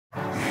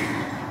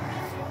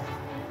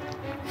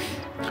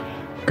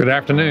Good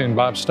afternoon,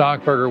 Bob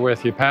Stockberger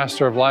with you,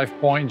 pastor of Life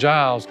Point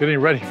Giles, getting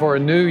ready for a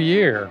new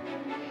year.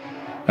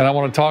 And I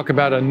want to talk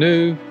about a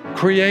new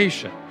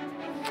creation.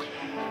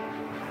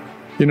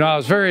 You know, I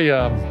was very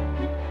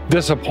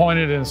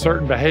disappointed in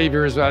certain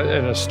behaviors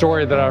in a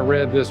story that I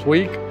read this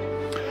week.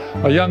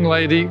 A young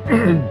lady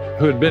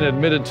who had been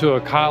admitted to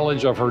a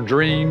college of her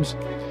dreams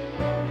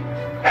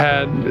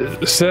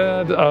had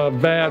said a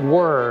bad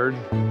word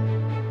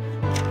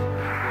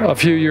a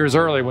few years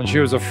earlier when she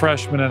was a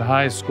freshman in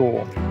high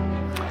school.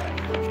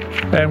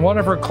 And one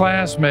of her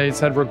classmates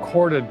had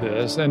recorded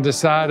this and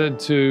decided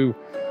to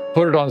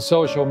put it on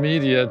social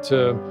media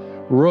to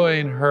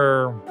ruin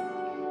her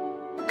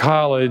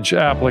college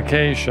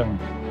application.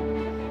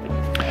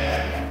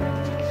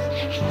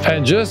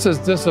 And just as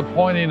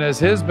disappointing as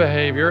his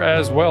behavior,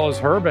 as well as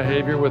her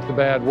behavior with the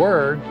bad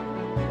word,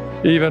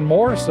 even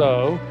more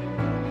so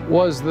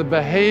was the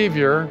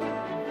behavior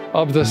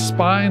of the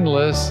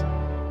spineless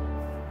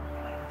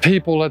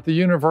people at the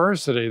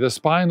university, the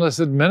spineless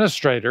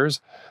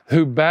administrators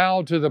who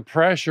bowed to the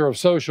pressure of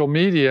social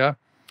media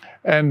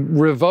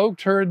and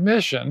revoked her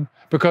admission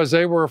because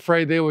they were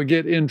afraid they would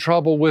get in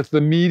trouble with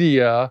the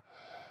media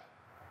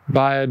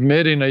by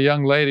admitting a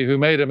young lady who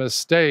made a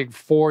mistake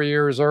 4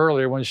 years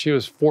earlier when she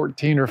was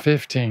 14 or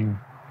 15.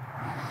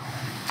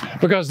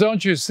 Because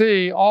don't you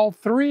see, all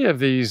three of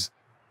these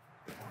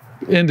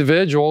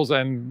individuals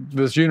and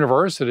this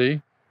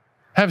university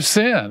have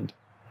sinned.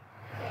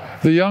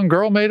 The young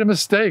girl made a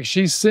mistake.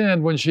 She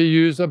sinned when she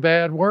used a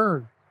bad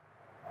word.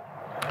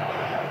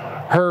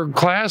 Her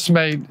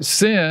classmate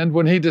sinned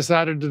when he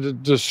decided to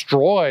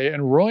destroy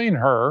and ruin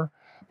her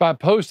by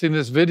posting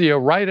this video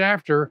right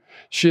after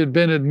she had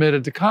been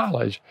admitted to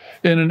college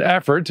in an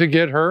effort to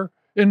get her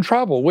in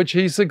trouble, which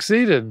he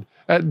succeeded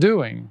at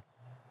doing.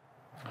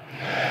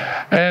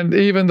 And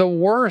even the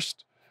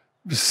worst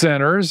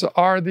sinners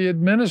are the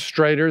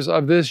administrators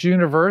of this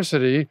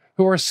university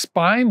who are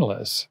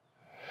spineless,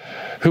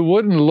 who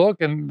wouldn't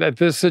look at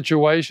this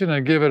situation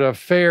and give it a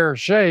fair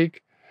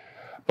shake,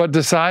 but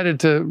decided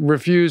to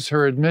refuse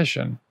her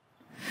admission.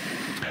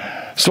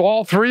 So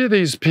all three of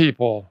these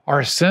people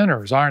are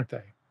sinners, aren't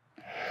they?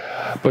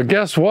 But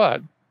guess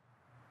what?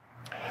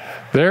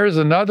 There's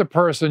another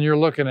person you're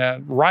looking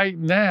at right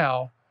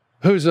now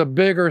who's a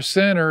bigger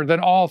sinner than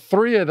all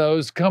three of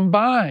those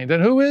combined.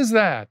 And who is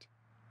that?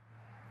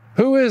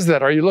 Who is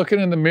that? Are you looking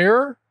in the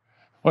mirror?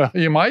 Well,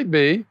 you might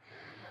be,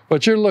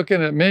 but you're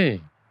looking at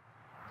me.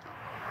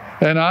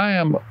 And I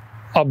am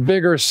a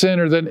bigger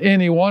sinner than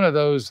any one of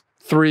those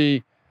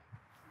three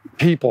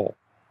people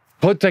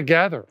put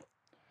together.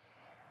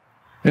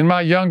 In my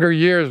younger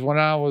years, when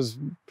I was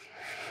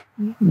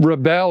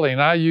rebelling,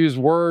 I used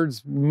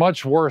words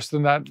much worse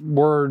than that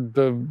word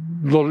the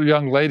little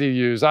young lady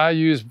used. I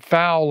used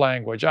foul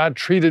language. I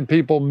treated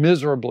people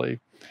miserably.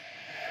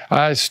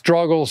 I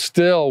struggle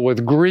still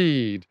with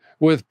greed,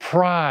 with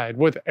pride,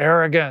 with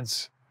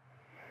arrogance.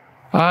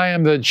 I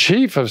am the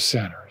chief of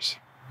sinners.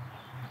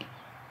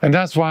 And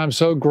that's why I'm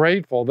so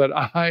grateful that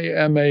I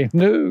am a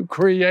new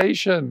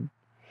creation.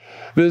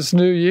 This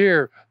new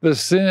year, the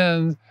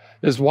sin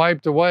is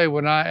wiped away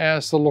when I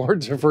ask the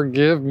Lord to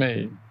forgive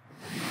me.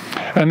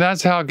 And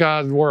that's how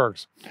God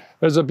works.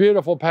 There's a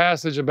beautiful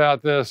passage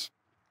about this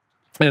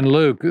in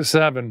Luke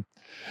 7.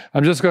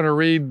 I'm just going to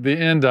read the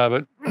end of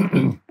it.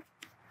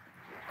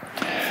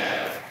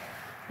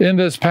 In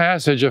this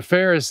passage, a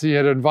Pharisee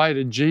had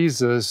invited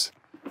Jesus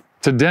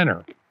to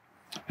dinner.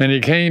 And he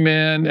came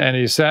in and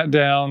he sat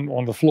down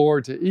on the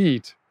floor to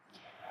eat.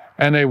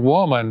 And a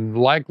woman,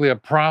 likely a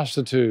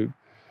prostitute,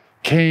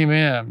 came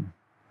in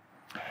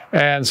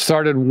and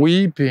started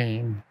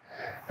weeping.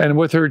 And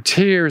with her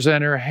tears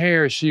and her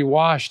hair, she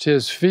washed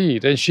his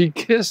feet and she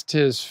kissed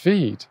his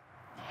feet.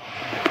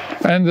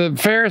 And the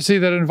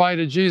Pharisee that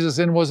invited Jesus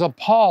in was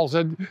appalled,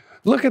 said,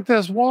 "Look at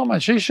this woman.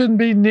 She shouldn't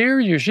be near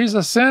you. She's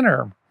a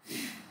sinner."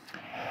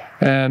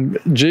 And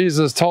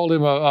Jesus told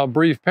him a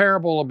brief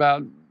parable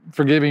about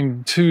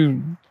forgiving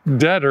two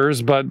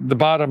debtors, but the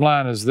bottom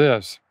line is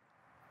this.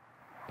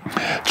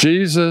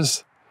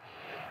 Jesus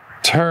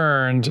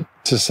turned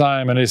to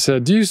Simon. He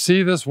said, "Do you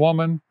see this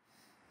woman?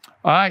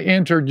 I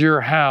entered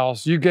your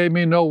house. You gave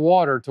me no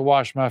water to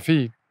wash my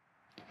feet,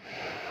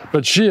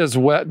 but she has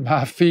wet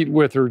my feet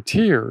with her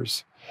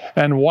tears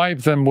and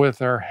wiped them with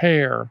her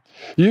hair.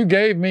 You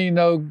gave me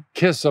no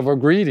kiss of a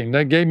greeting.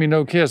 They gave me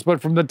no kiss,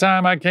 but from the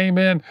time I came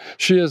in,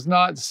 she has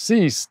not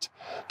ceased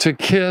to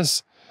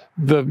kiss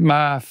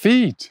my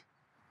feet.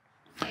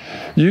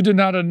 You did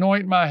not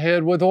anoint my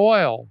head with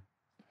oil,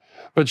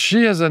 but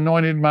she has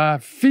anointed my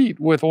feet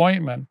with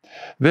ointment.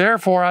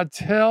 Therefore, I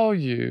tell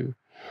you,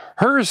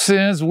 her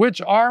sins,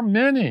 which are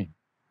many,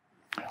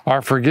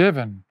 are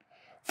forgiven,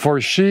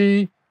 for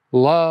she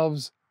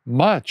loves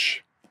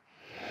much.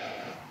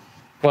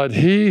 But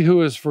he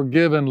who is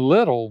forgiven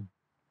little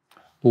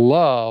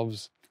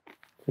loves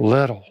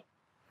little."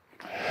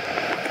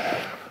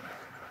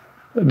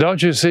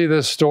 Don't you see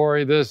this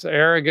story? This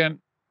arrogant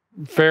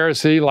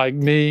Pharisee like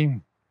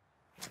me,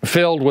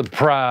 filled with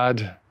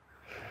pride,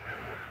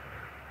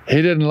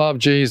 he didn't love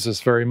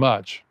Jesus very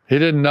much. He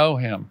didn't know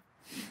him.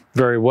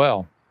 very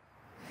well.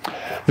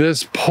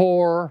 This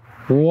poor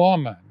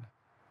woman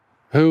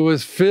who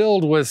was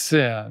filled with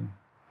sin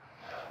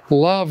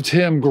loved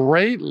him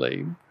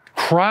greatly,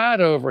 cried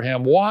over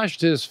him,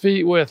 washed his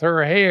feet with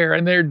her hair,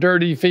 and their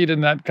dirty feet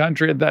in that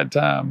country at that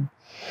time.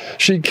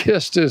 She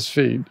kissed his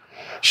feet.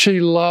 She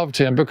loved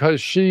him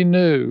because she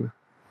knew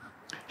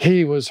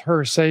he was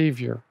her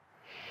Savior.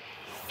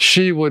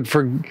 She would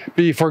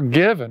be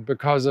forgiven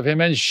because of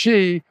him, and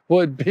she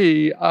would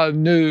be a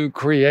new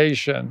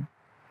creation.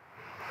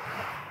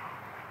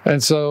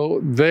 And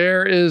so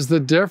there is the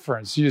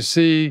difference. You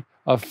see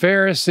a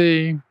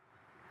Pharisee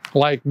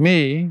like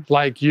me,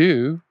 like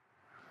you,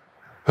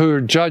 who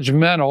are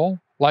judgmental,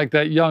 like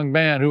that young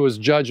man who was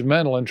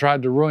judgmental and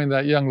tried to ruin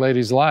that young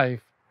lady's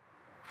life.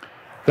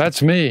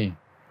 That's me.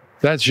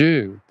 That's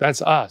you.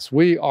 That's us.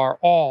 We are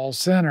all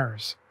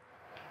sinners.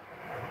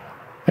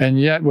 And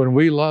yet when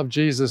we love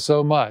Jesus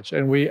so much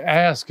and we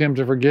ask him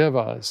to forgive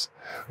us,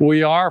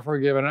 we are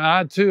forgiven. And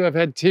I too have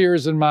had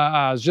tears in my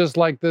eyes, just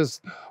like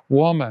this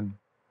woman,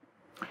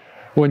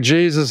 when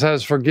Jesus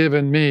has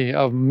forgiven me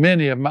of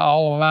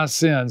all of my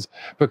sins,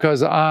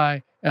 because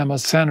I am a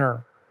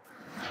sinner.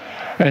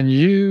 And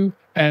you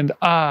and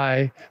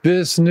I,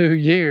 this new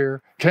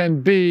year, can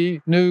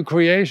be new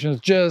creations,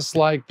 just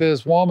like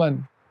this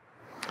woman.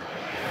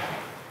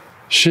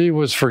 She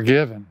was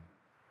forgiven.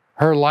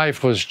 Her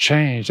life was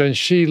changed, and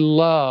she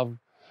loved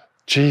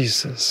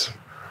Jesus.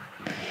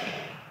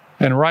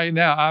 And right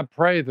now, I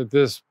pray that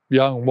this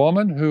young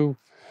woman who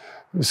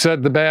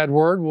said the bad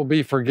word will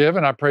be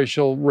forgiven. I pray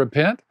she'll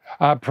repent.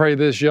 I pray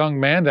this young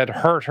man that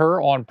hurt her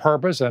on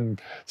purpose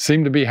and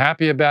seemed to be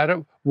happy about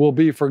it will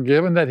be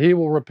forgiven, that he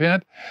will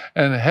repent.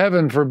 And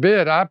heaven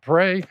forbid, I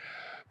pray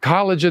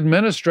college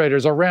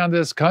administrators around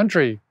this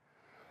country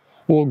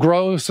will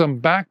grow some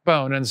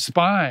backbone and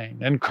spine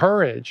and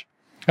courage,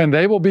 and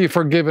they will be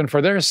forgiven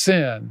for their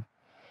sin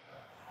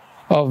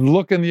of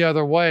looking the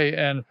other way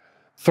and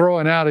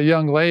throwing out a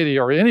young lady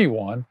or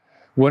anyone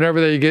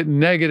whenever they get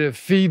negative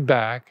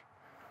feedback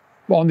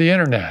on the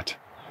internet.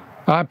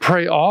 I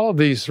pray all of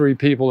these three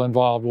people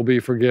involved will be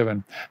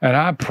forgiven. And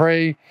I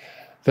pray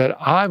that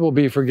I will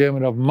be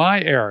forgiven of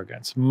my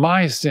arrogance,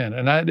 my sin,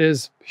 and that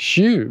is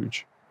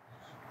huge.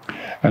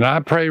 And I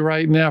pray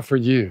right now for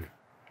you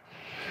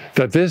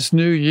that this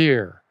new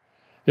year,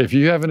 if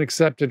you haven't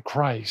accepted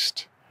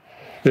Christ,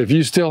 if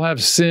you still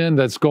have sin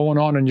that's going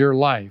on in your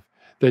life,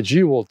 that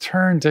you will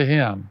turn to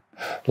him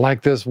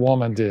like this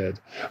woman did,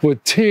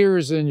 with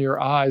tears in your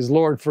eyes.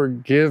 Lord,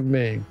 forgive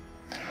me.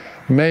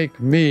 Make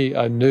me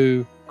a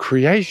new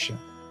creation.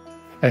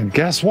 And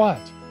guess what?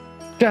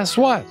 Guess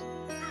what?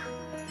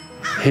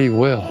 He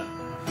will.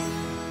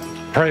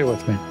 Pray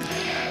with me.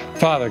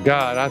 Father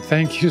God, I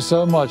thank you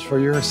so much for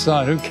your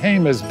Son who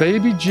came as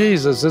baby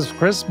Jesus this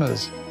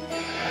Christmas,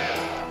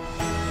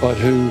 but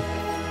who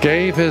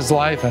gave his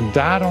life and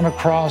died on a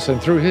cross,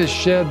 and through his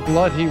shed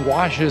blood, he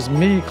washes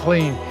me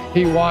clean.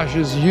 He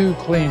washes you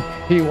clean.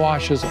 He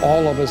washes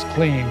all of us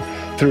clean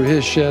through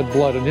his shed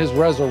blood. And his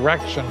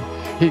resurrection,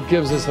 he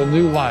gives us a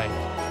new life.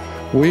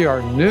 We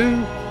are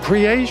new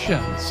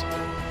creations,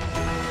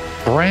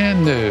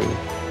 brand new,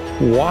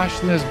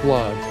 washed in his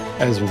blood,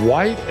 as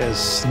white as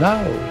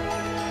snow.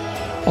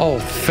 Oh,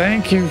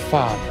 thank you,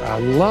 Father. I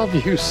love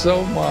you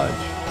so much.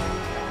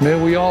 May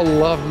we all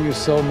love you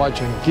so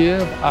much and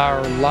give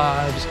our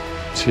lives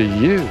to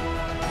you.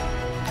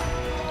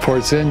 For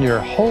it's in your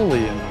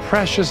holy and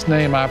precious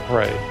name I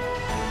pray.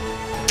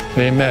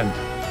 Amen.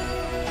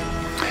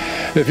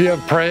 If you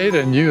have prayed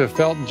and you have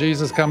felt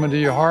Jesus come into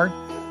your heart,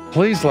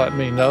 please let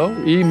me know.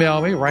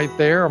 Email me right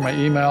there, or my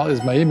email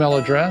is my email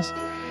address.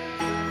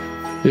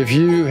 If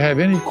you have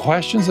any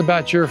questions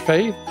about your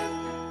faith,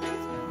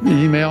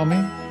 email me.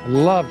 I'd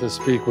love to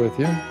speak with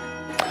you.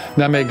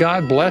 Now may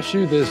God bless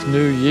you this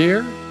new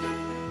year.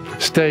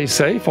 Stay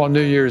safe on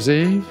New Year's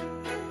Eve.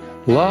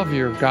 Love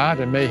your God,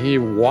 and may he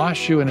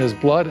wash you in his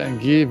blood and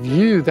give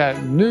you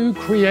that new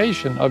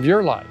creation of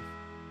your life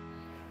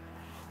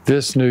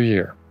this new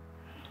year.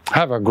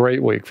 Have a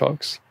great week,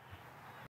 folks.